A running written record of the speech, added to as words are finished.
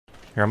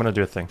Here, I'm gonna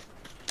do a thing.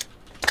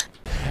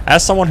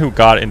 As someone who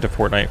got into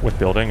Fortnite with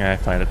building, I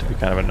find it to be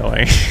kind of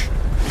annoying.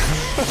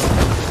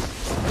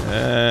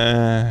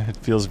 It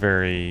feels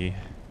very...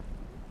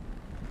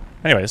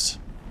 Anyways,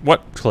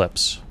 what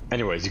clips?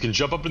 Anyways, you can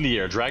jump up in the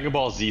air, Dragon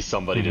Ball Z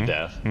somebody to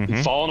death,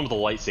 and fall on him with a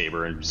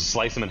lightsaber, and just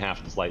slice him in half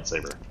with this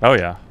lightsaber. Oh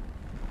yeah.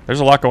 There's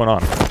a lot going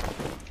on.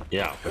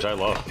 Yeah, which I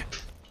love.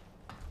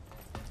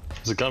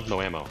 There's a gun with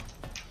no ammo.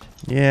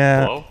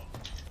 Yeah. Hello?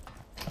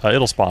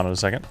 It'll spawn in a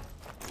second.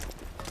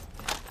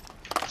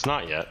 It's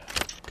not yet.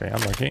 Okay,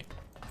 I'm lucky.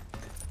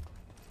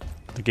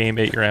 The game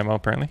ate your ammo,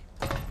 apparently.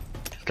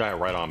 This guy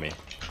right on me.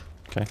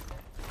 Okay.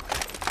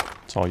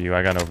 It's all you.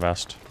 I got no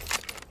vest.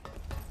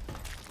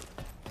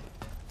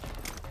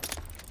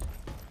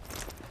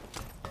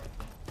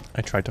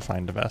 I tried to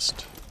find a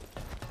vest.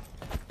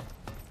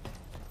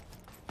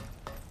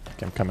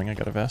 Okay, I'm coming. I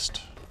got a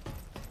vest.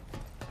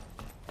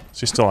 Is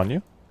he still on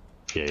you?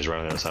 Yeah, he's right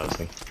on the other side of this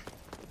thing.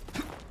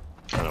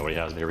 I don't know what he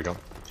has. Here we go.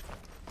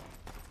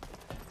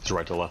 He's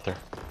right to the left there.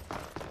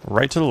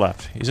 Right to the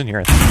left. He's in here,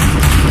 I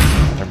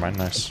think. Never mind.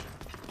 Nice.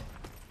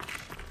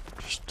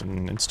 Just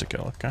an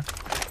insta-kill, okay.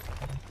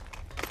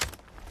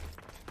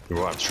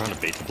 Ooh, I was trying to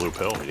bait the blue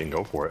pill. He didn't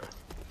go for it.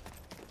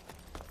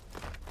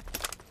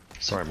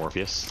 Sorry,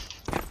 Morpheus.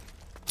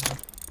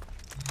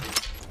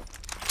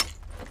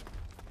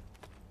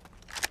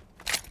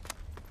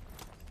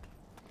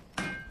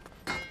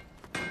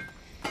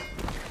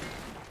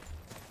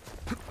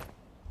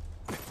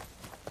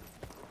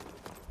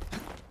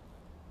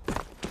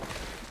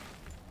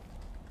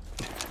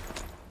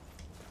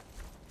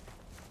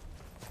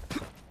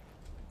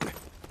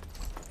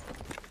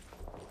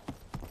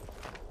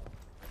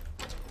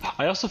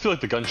 I also feel like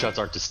the gunshots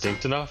aren't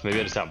distinct enough. Maybe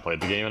I just haven't played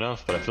the game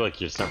enough, but I feel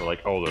like you're just never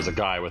like, oh, there's a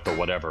guy with the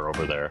whatever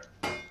over there.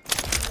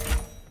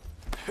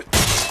 You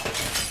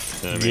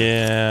know what I mean?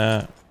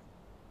 Yeah.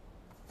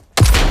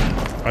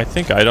 I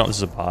think I don't. This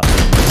is a bot.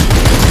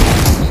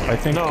 I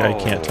think I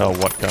can't tell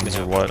what guns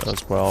are what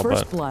as well,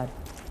 First but blood.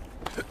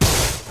 I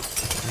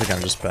think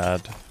I'm just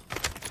bad.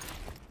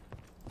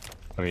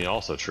 I mean,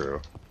 also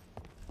true.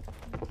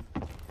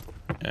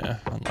 Yeah,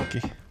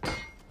 unlucky.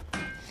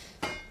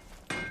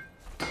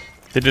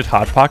 They did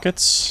Hot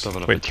Pockets?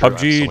 Wait,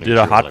 PUBG did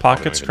a Hot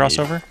Pockets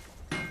crossover?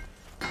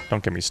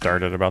 Don't get me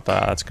started about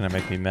that. That's gonna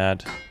make me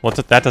mad. Well,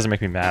 that doesn't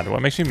make me mad.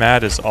 What makes me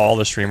mad is all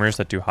the streamers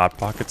that do Hot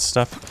Pockets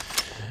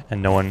stuff,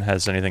 and no one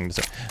has anything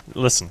to say.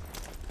 Listen,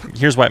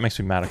 here's why it makes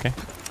me mad, okay?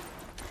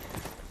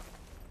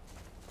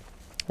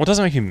 What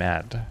doesn't make you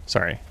mad?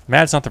 Sorry.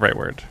 Mad's not the right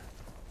word.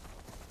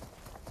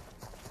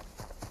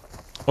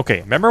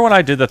 Okay, remember when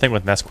I did the thing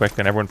with Nesquik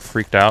and everyone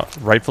freaked out?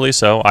 Rightfully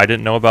so. I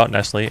didn't know about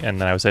Nestle,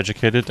 and then I was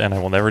educated, and I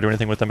will never do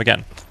anything with them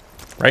again.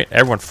 Right?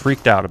 Everyone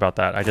freaked out about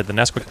that. I did the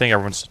Nesquik thing.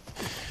 Everyone's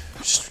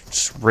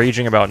just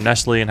raging about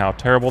Nestle and how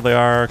terrible they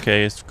are.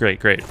 Okay, it's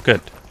great, great,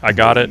 good. I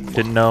got it.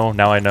 Didn't know.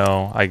 Now I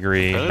know. I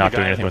agree. Not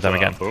doing anything with them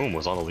again. Boom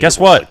was on the Guess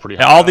what?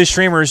 Like all these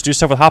streamers do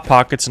stuff with Hot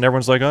Pockets, and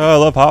everyone's like, oh, I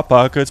love Hot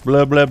Pockets,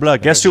 blah, blah, blah.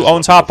 Guess who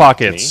owns Hot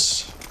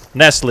Pockets?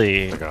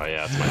 Nestle. Like, oh,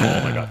 yeah, it's my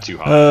home. I got 2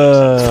 Hot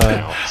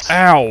Pockets.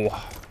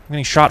 Ow. I'm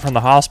getting shot from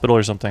the hospital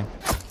or something.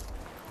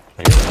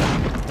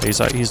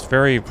 He's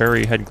very,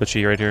 very head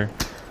glitchy right here.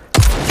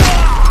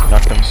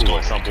 Knocked him. Ooh,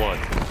 I saw blood.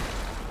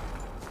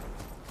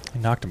 I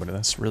knocked him, but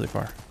that's really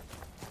far.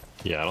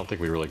 Yeah, I don't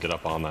think we really get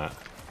up on that.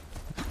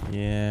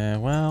 Yeah,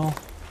 well...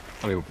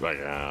 I mean, like,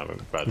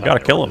 we gotta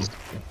kill him.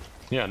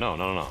 Yeah, no.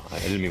 I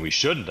didn't mean we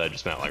shouldn't. I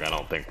just meant, like, I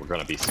don't think we're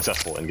gonna be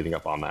successful in getting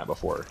up on that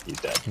before he's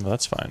dead. No,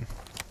 that's fine.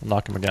 I'll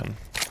knock him again.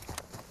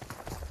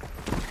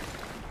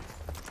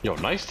 Yo,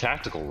 nice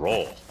tactical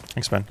roll.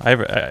 Thanks, man. I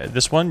have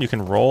this one. You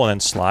can roll and then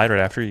slide right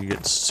after you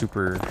get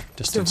super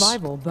distance.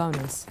 Survival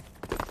bonus.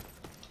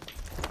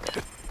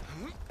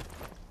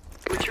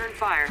 Return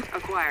fire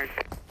acquired.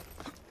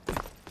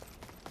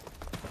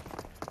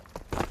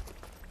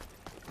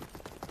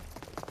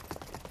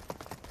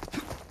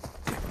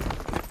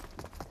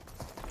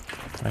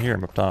 I hear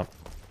him up top.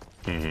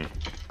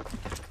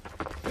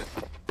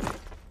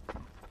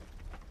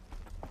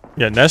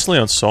 Yeah, Nestle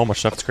owns so much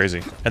stuff. It's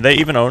crazy, and they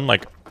even own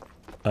like,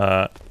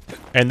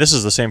 and this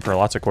is the same for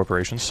lots of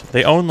corporations.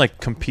 They own like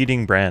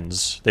competing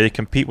brands. They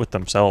compete with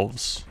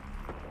themselves.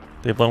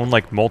 They've owned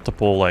like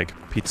multiple like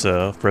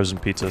pizza, frozen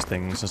pizzas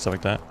things and stuff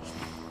like that.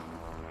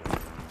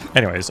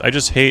 Anyways, I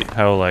just hate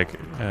how like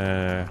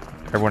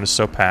everyone is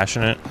so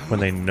passionate when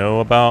they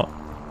know about.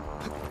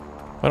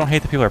 I don't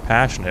hate that people are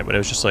passionate, but it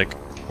was just like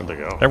where'd they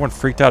go? Everyone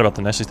freaked out about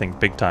the Nestle thing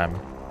big time.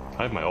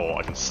 I have my ult.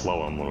 I can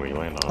slow him when we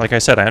land on him. Like I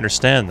said, I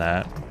understand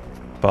that,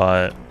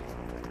 but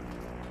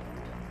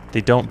they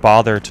don't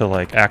bother to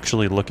like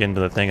actually look into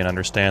the thing and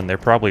understand. They're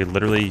probably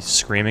literally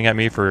screaming at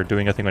me for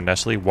doing a thing with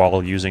Nestle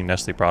while using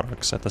Nestle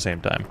products at the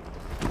same time.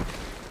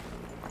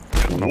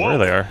 I don't know where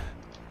they are.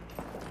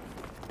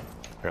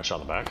 I got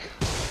shot in the back.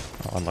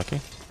 Oh, unlucky.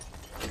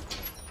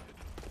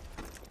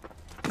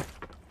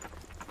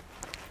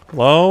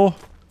 Hello?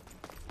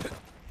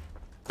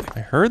 I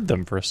heard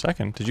them for a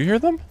second. Did you hear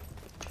them?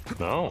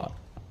 No.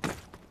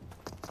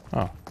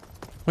 Oh.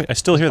 Wait, I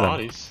still hear them.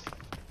 Bodies.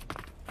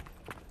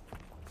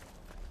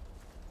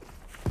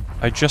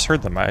 I just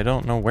heard them. I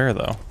don't know where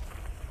though.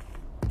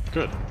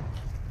 Good.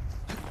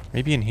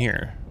 Maybe in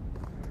here.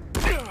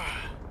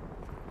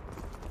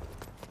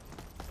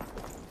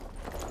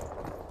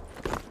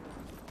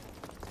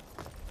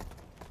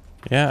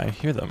 Yeah, I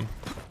hear them.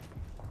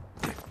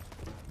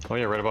 Oh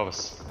yeah, right above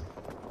us.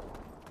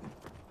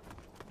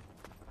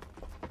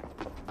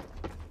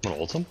 Wanna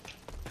ult him?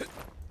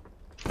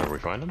 Where we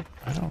find him?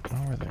 I don't know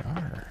where they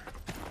are.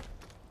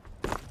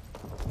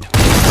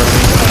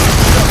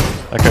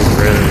 That guy's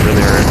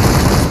really hurt.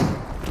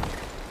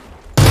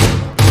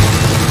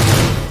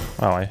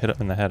 Wow, I hit him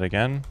in the head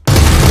again.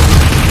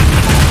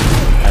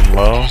 And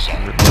low.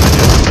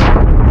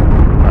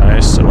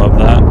 Nice, I love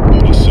that.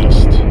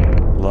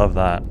 Love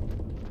that.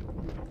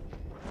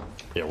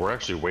 Yeah, we're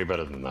actually way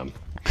better than them.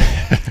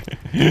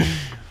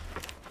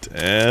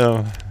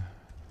 Damn.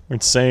 We're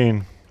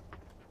insane.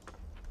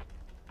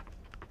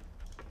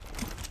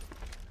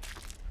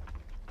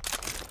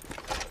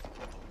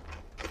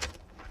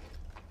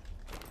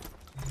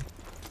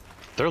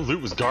 Their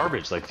loot was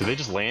garbage. Like, did they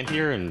just land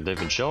here and they've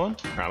been chilling?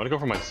 Alright, I'm gonna go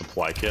for my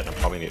supply kit. I'm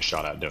probably gonna get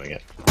shot at doing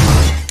it.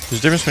 There's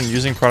a difference between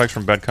using products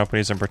from bad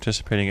companies and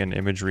participating in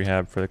image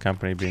rehab for the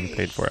company being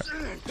paid for it.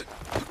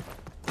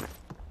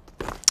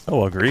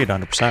 Oh, agreed,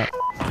 100%.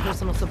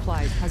 Personal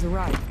supplies has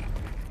arrived.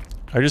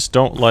 I just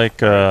don't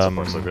like, So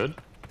far, so good.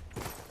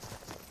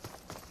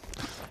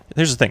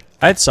 Here's the thing.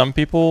 I had some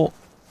people...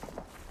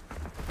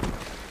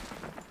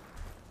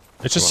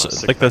 It's You want a just,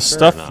 sick like, the picture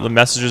stuff, or no? the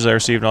messages I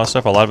received and all that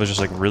stuff, a lot of it's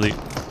just, like, really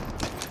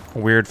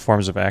weird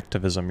forms of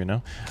activism, you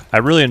know? I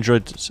really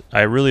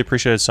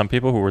appreciated some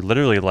people who were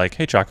literally like,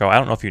 hey, Choco, I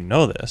don't know if you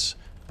know this,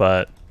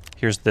 but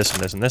here's this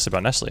and this and this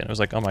about Nestle. And it was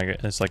like, oh my god,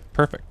 it's, like,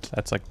 perfect.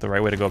 That's, like, the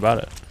right way to go about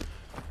it.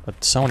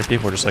 But so many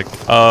people were just like,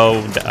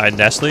 oh,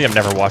 Nestle, I'm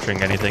never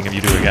watching anything if you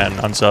do again,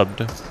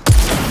 unsubbed.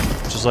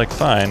 Which is, like,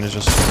 fine, it's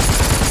just...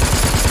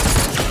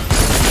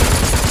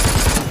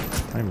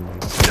 I'm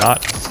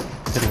not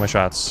hitting my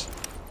shots.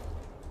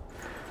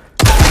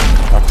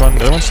 Knocked one.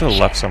 The other one's to the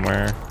left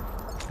somewhere.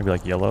 Maybe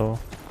like yellow.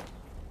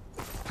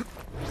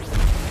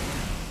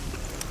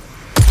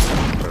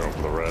 They're going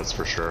for the res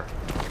for sure.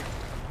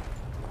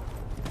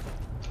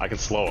 I can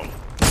slow him.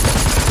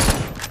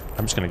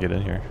 I'm just gonna get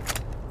in here.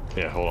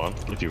 Yeah, hold on.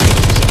 If you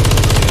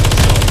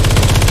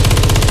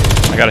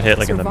I got a hit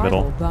like in the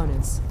middle.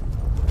 Bonus.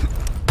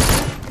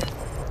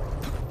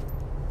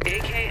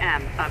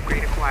 AKM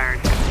upgrade acquired.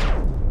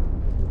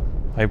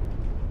 I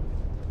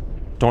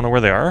don't know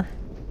where they are.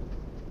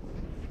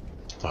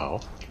 Oh.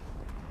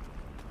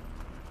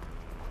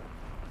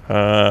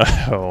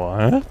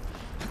 What?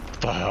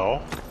 The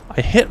hell?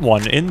 I hit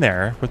one in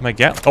there with my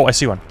gat. Oh, I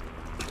see one.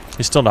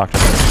 He's still knocked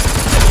him.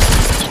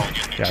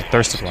 Yeah, I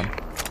thirsted one.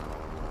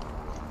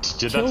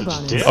 Did that to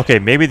just dip? Okay,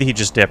 maybe he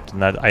just dipped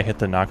and that I hit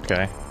the knocked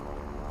guy.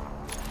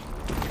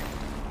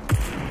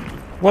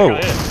 Whoa!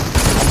 I got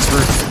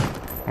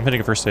hit. I'm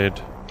hitting a first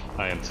aid.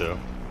 I am too.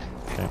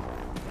 Okay.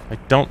 I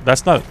don't.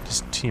 That's not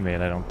his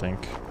teammate, I don't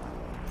think.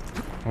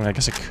 I mean, I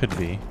guess it could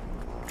be.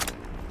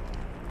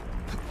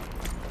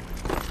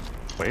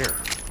 Where?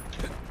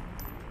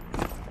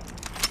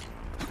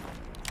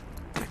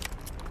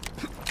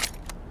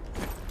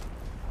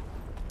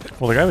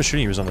 Well, the guy was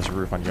shooting. He was on this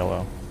roof on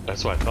yellow.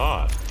 That's what I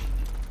thought.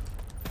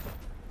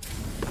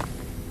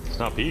 It's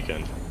not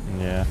beacon.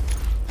 Yeah.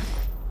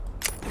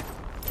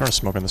 Throwing a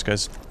smoke on this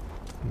guy's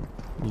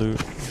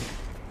loot.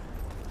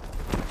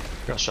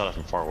 Got shot at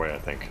from far away, I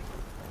think.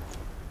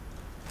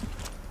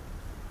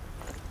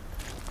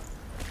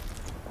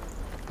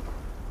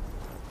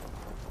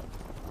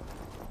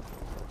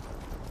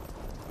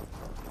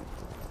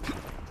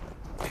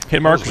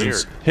 Hit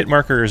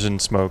markers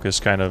and smoke is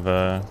kind of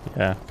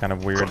yeah, kind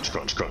of weird. Crunch,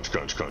 crunch, crunch,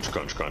 crunch, crunch,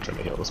 crunch, crunch. Let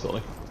me heal this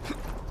building.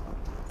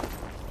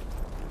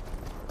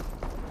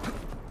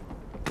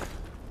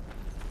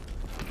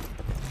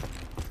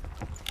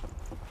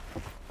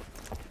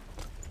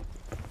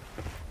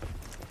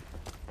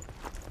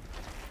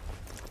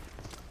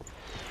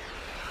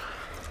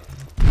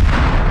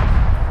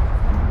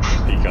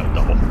 He got a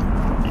double.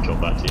 He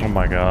killed that team. Oh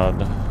my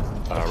god.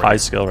 High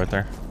skill right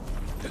there.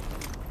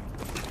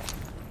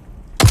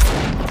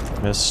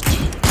 Missed.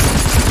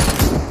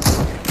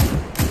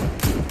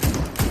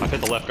 I've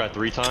hit the left guy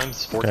 3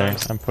 times, 4 Okay,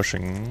 times. I'm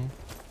pushing.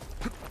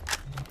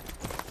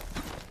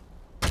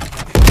 That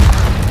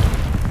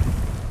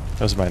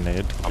was my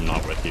nade. I'm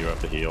not with you, I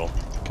have to heal.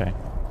 Okay.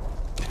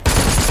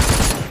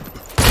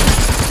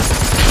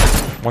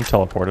 One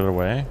teleported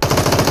away.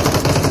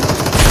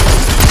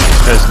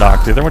 This guy's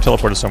knocked. The other one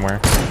teleported somewhere.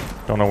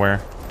 Don't know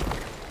where.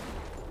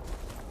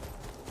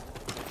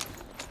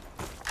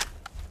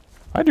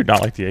 I do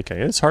not like the AK.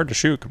 It's hard to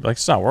shoot. Like,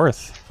 it's not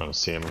worth. I don't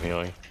see him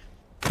healing.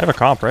 I have a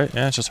comp, right?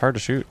 Yeah, it's just hard to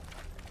shoot.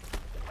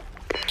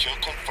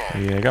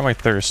 Yeah, I got my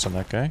thirst on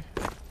that guy.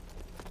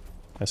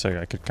 I say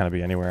I could kind of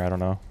be anywhere. I don't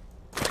know.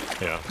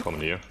 Yeah, coming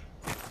to you.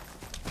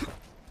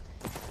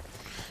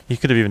 He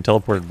could have even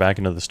teleported back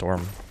into the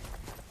storm.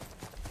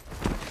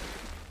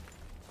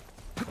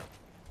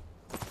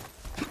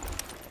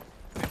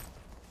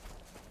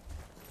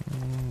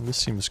 This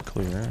seems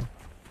clear.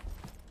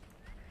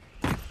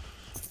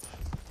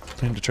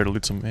 I need to try to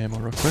loot some ammo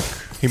real quick.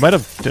 He might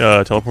have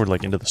teleported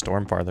like into the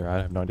storm farther. I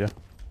have no idea.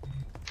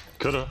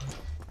 Coulda.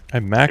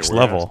 I'm max Okay,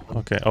 where level.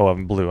 Okay. Oh,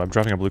 I'm blue. I'm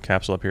dropping a blue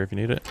capsule up here if you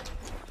need it.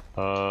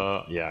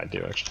 Yeah, I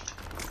do actually.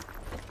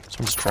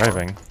 Someone's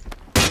driving.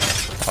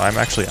 Oh, I'm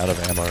actually out of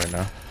ammo right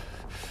now.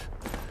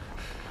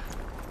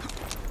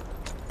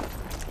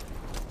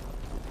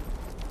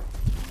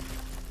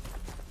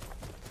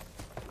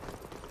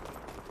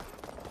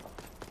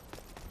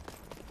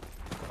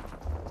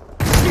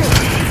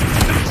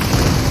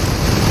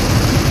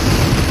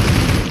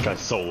 This guy's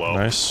so low.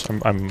 Nice. I'm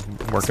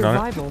working on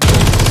it. Survival.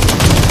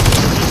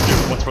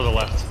 What's further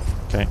left?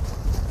 Okay.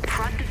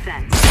 Front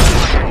defense.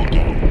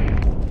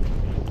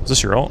 Is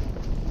this your ult?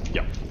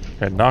 Yeah.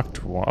 I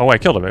knocked one. Oh, I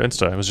killed him.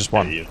 Insta. It was just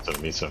one. He insta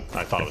me, so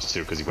I thought it was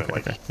two because he went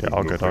like. Okay. Yeah,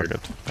 all moved good, all weird.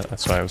 good.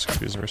 That's why I was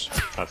confused first.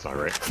 That's not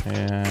great.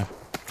 Yeah.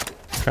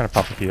 Trying to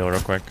pop a heal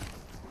real quick.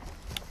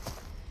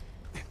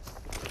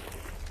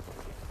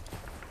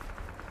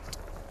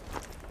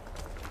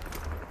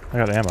 I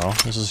got ammo.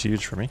 This is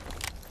huge for me.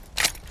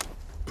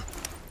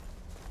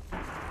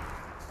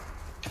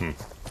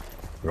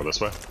 Go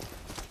this way.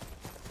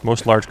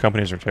 Most large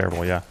companies are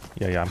terrible. Yeah.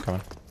 Yeah, I'm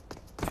coming.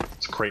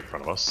 It's a crate in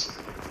front of us.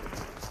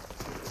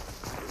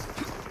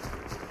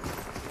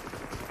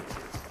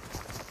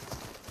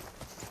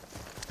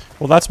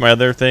 Well, that's my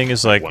other thing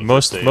is like One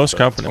most first aid, most but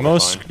company it's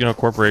most fine. you know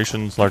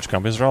corporations, large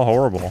companies are all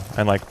horrible,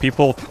 and like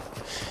people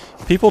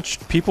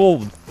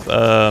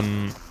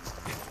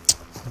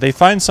they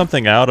find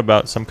something out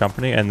about some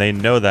company and they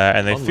know that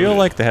and they feel Unlooted.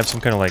 like they have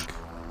some kind of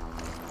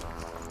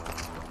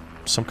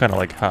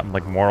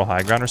like moral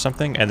high ground or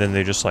something, and then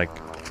they just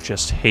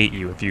hate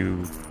you if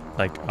you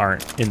like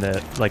aren't in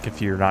the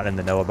if you're not in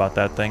the know about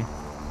that thing.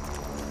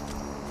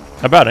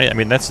 About it, I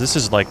mean this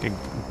is like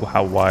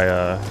why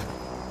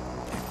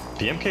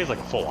The MK is like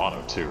a full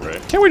auto too,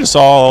 right? can't we just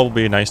all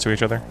be nice to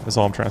each other? That's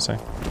all I'm trying to say.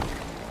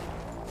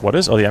 What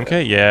is? Oh, the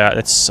MK? Yeah,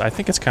 I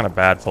think it's kind of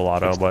bad full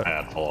auto, It's but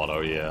bad full auto,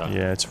 yeah.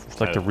 yeah, it's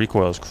like the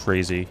recoil is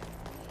crazy.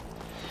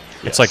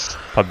 It's Yes. like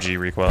PUBG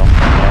recoil.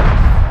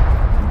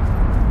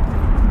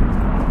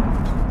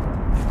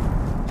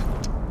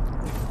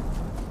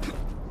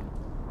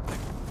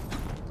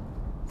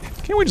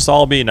 Can't we just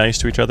all be nice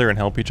to each other and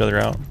help each other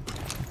out?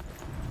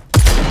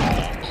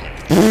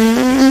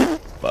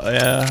 But,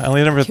 yeah, I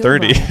only number Kill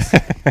 30. bonus. Oh,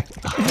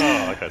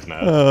 that guy's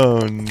mad. Oh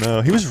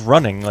no, he was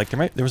running. Like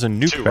there was a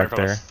nuke Two back right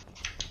from there.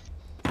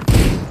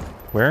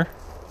 us. Where?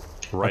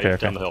 Right Okay.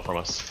 down the hill from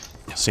us.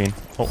 Seen.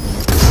 Oh.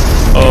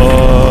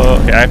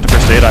 Okay, I have to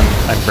first aid.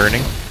 I'm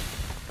burning.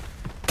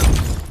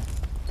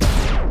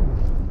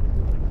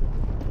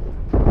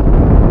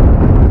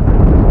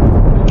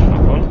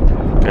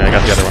 Okay, I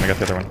got the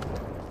other one.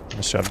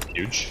 Nice job.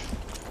 Huge.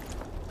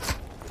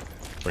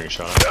 Bring a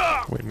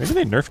shot. Wait, maybe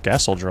they nerfed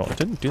gas soldier. It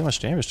didn't do much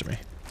damage to me.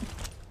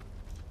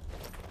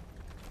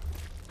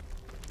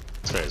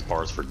 This guy has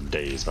bars for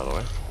days, by the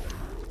way.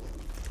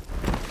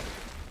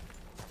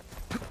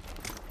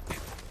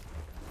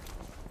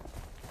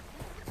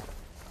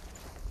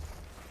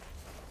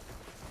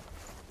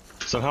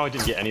 Somehow I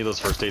didn't get any of those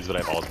first aids, but I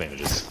have all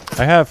advantages.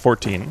 I have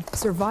 14.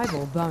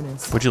 Survival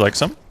bonus. Would you like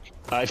some?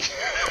 I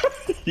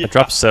I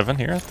dropped 7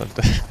 here.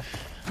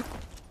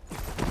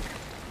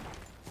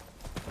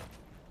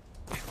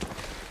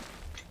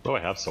 What do I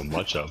have so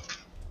much of?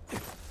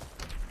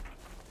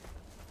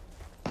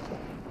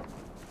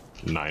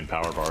 9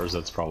 power bars,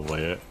 that's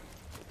probably it.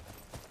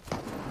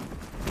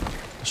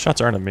 The shots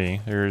aren't at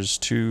me. There's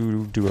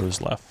 2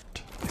 duos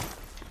left.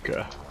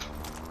 Okay.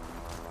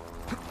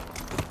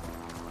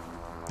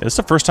 It's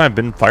the first time I've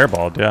been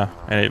fireballed, yeah.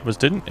 And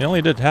it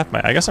only did half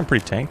my. I guess I'm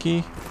pretty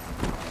tanky.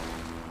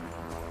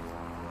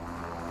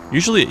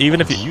 Usually, even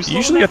if you Do you slow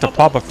usually that have to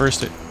pop a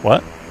first.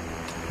 What?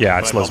 Yeah,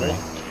 it That slows me,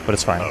 bubble? but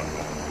it's fine. Oh.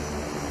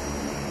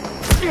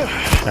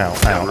 Ow!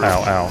 Ow!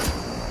 Ow! Ow!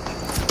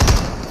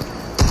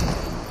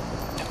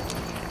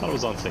 Thought it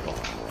was on single.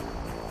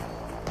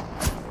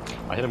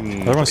 I hit him.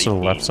 The other one's for to the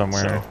left 18,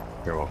 somewhere. so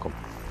you're welcome.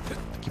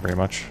 Thank you very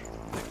much.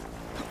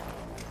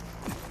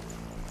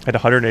 I had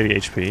 180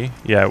 HP.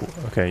 Yeah.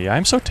 Okay. Yeah,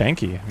 I'm so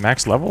tanky.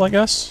 Max level, I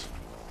guess.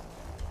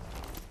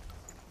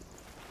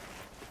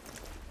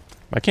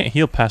 I can't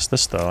heal past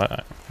this though.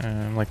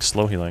 I'm like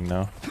slow healing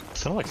now.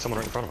 Sounded like someone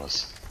right in front of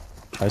us.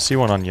 I see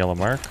one on yellow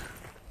mark.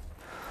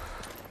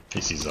 He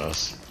sees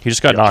us. He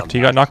just got Yeah, knocked.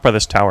 He got knocked by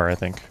this tower, I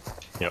think.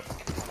 Yep.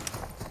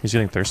 He's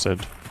getting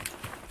thirsted.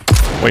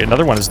 Wait,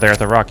 another one is there at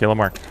the rock, yellow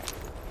mark.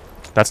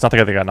 That's not the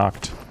guy that got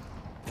knocked.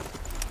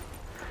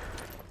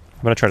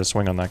 I'm gonna try to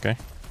swing on that guy.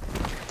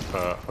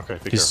 Okay,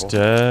 be He's careful.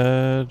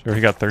 dead, or he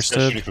got He's shooting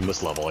thirsted. from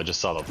this level. I just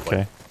saw the Okay.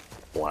 like,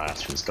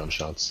 blast from his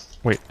gunshots.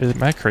 Wait,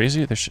 am I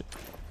crazy? There's shit.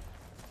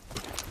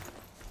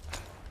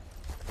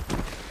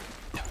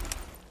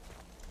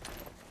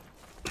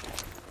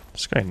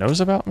 This guy knows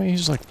about me?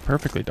 He's like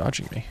perfectly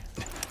dodging me.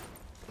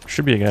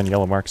 Should be again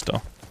yellow mark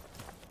still.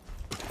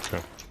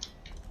 Okay.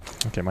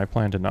 Okay, my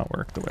plan did not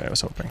work the way I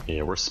was hoping.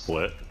 Yeah, we're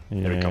split.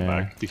 Maybe come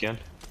Yeah. back if you can.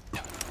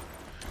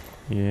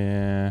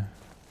 Yeah.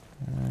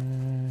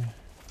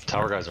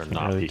 Tower guys are Can't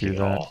not really peeking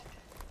do at that. all.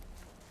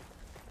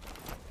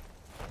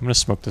 I'm gonna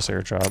smoke this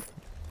airdrop.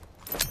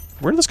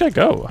 Where did this guy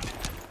go?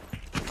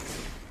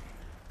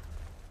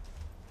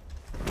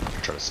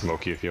 Try to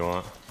smoke you if you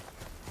want.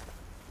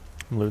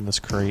 I'm looting this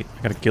crate.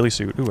 I got a ghillie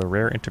suit. Ooh, a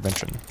rare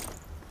intervention.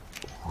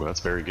 Ooh, that's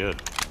very good.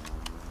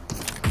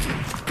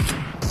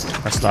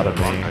 That's not a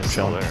rock me. guy's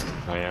still Chilling. there.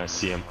 Oh yeah, I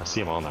see him. I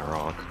see him on that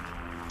rock.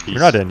 You're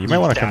not in. You might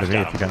want to come to me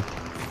if you can.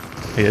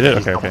 Hey, you did?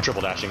 Okay, okay.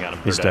 Triple dashing at him.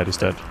 He's dead, he's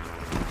dead.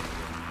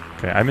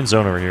 Okay, I'm in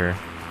zone over here.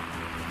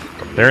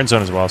 They're in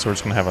zone as well, so we're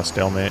just gonna have a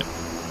stalemate.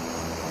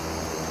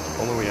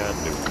 Only we had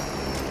nuke.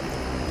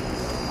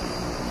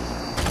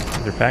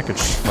 Their package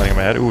lighting in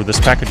my head. Ooh, this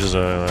package is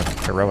a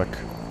heroic.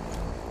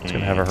 It's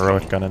gonna have a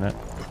heroic gun in it.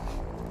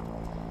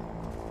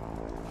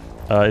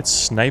 It's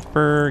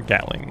sniper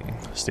Gatling.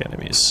 It's the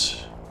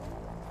enemies.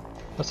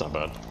 That's not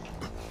bad.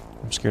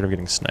 I'm scared of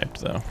getting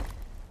sniped though.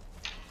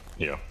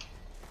 Yeah.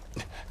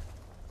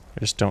 I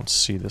just don't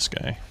see this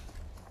guy.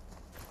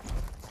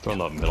 They're on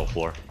the middle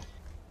floor.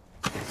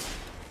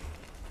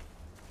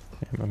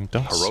 Don't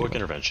Heroic see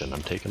intervention.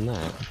 I'm taking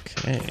that.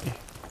 Okay.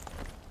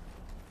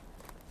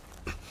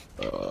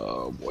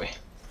 Oh boy.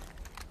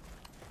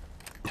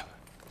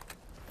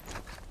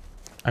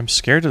 I'm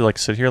scared to like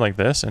sit here like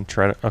this and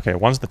try to. Okay,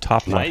 one's the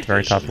top left, Night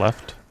very top vision.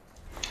 left.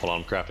 Hold on,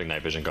 I'm crafting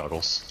night vision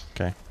goggles.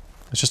 Okay,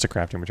 it's just a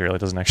crafting material. It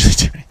doesn't actually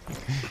do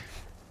anything.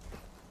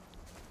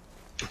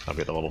 I'll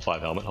get the level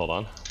 5 helmet. Hold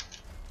on.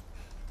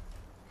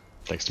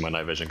 Thanks to my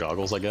night vision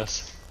goggles, I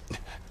guess.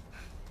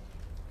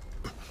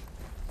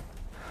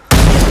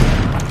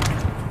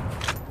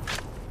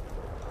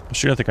 I'm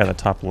shooting at the guy on the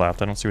top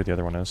left. I don't see what the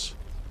other one is.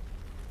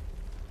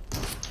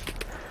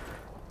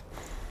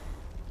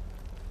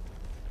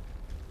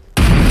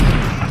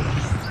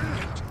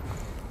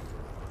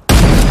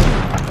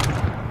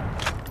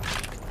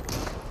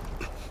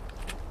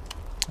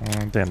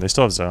 Damn, they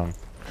still have zone.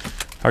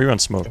 How are you on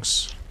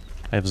smokes?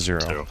 I have 0.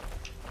 2. Okay,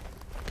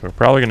 we're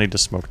probably gonna need to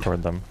smoke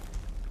toward them.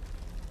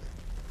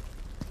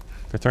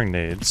 They're throwing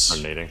nades.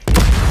 I'm nading.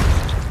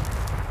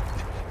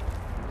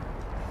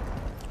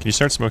 Can you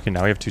start smoking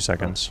now? We have 2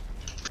 seconds.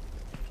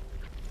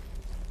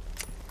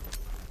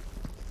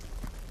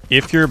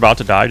 If you're about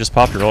to die, just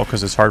pop your ult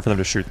because it's hard for them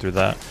to shoot through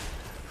that.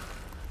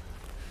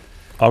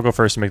 I'll go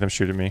first and make them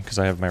shoot at me because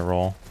I have my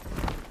roll.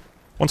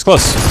 One's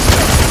close.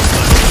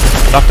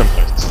 Knocked him.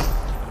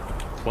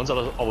 One's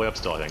all the way up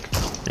still, I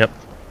think. Yep.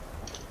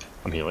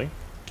 I'm healing.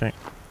 Okay.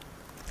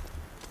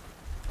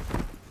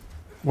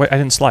 Wait, I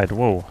didn't slide.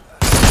 Whoa.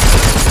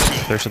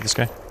 There's this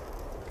guy.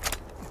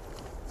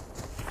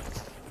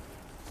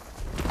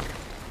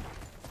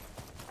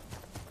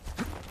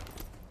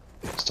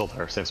 Still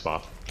there, same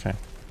spot. Okay.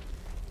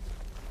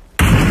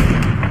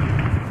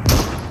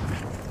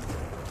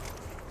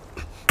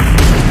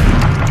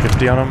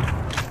 $50 on him.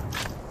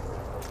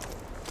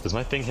 Does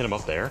my thing hit him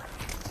up there?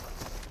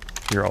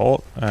 Your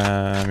ult?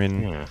 I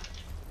mean, Yeah.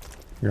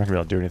 you're not gonna be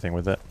able to do anything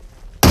with it.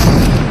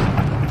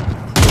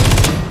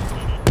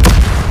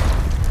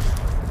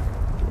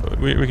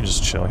 We can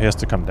just chill. He has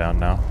to come down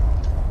now.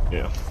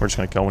 Yeah. We're just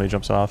gonna kill him when he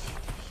jumps off.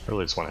 I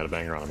really just want to hit a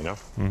banger on him, you know?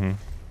 Mm-hmm.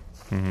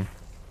 Mm-hmm.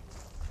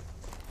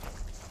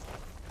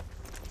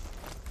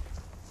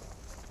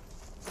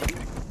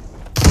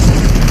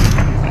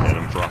 I hit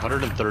him for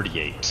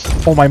 138.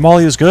 Oh, my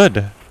molly is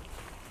good!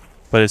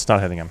 But it's not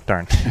hitting him.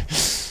 Darn.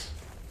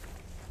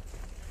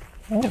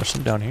 Oh, there's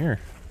some down here.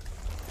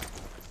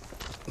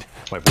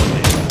 My boy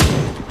nade.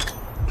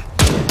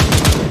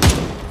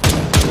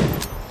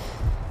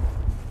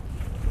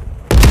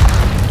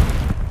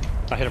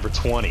 I hit him for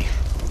 20.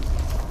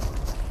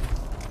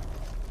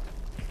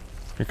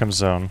 Here comes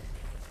zone.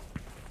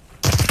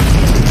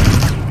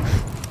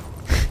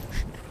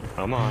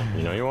 Come on,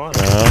 you know you want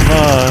it. Come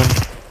on.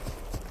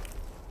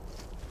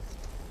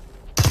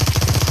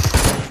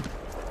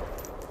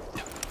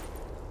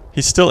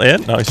 He's still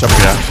in? No, he's jumping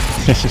down.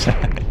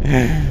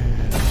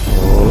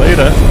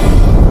 Later.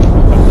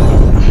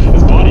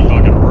 His body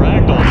fucking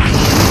ragdolled.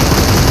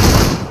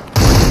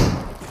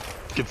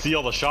 You can see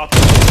all the shots.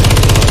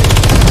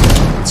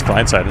 It's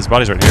blindside. His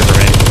body's right here for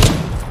me.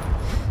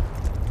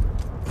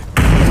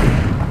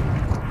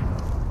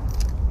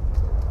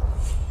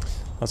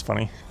 That's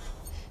funny.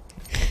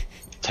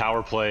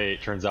 Tower play,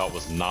 turns out,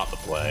 was not the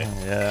play.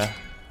 Yeah.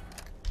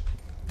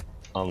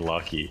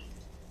 Unlucky.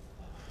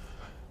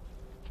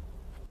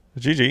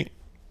 GG.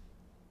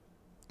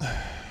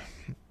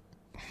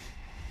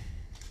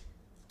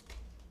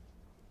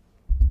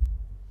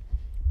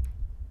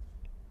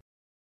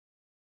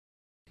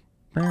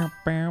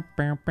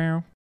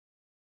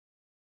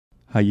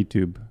 Hi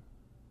YouTube.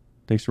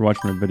 Thanks for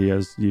watching my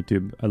videos,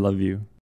 YouTube. I love you.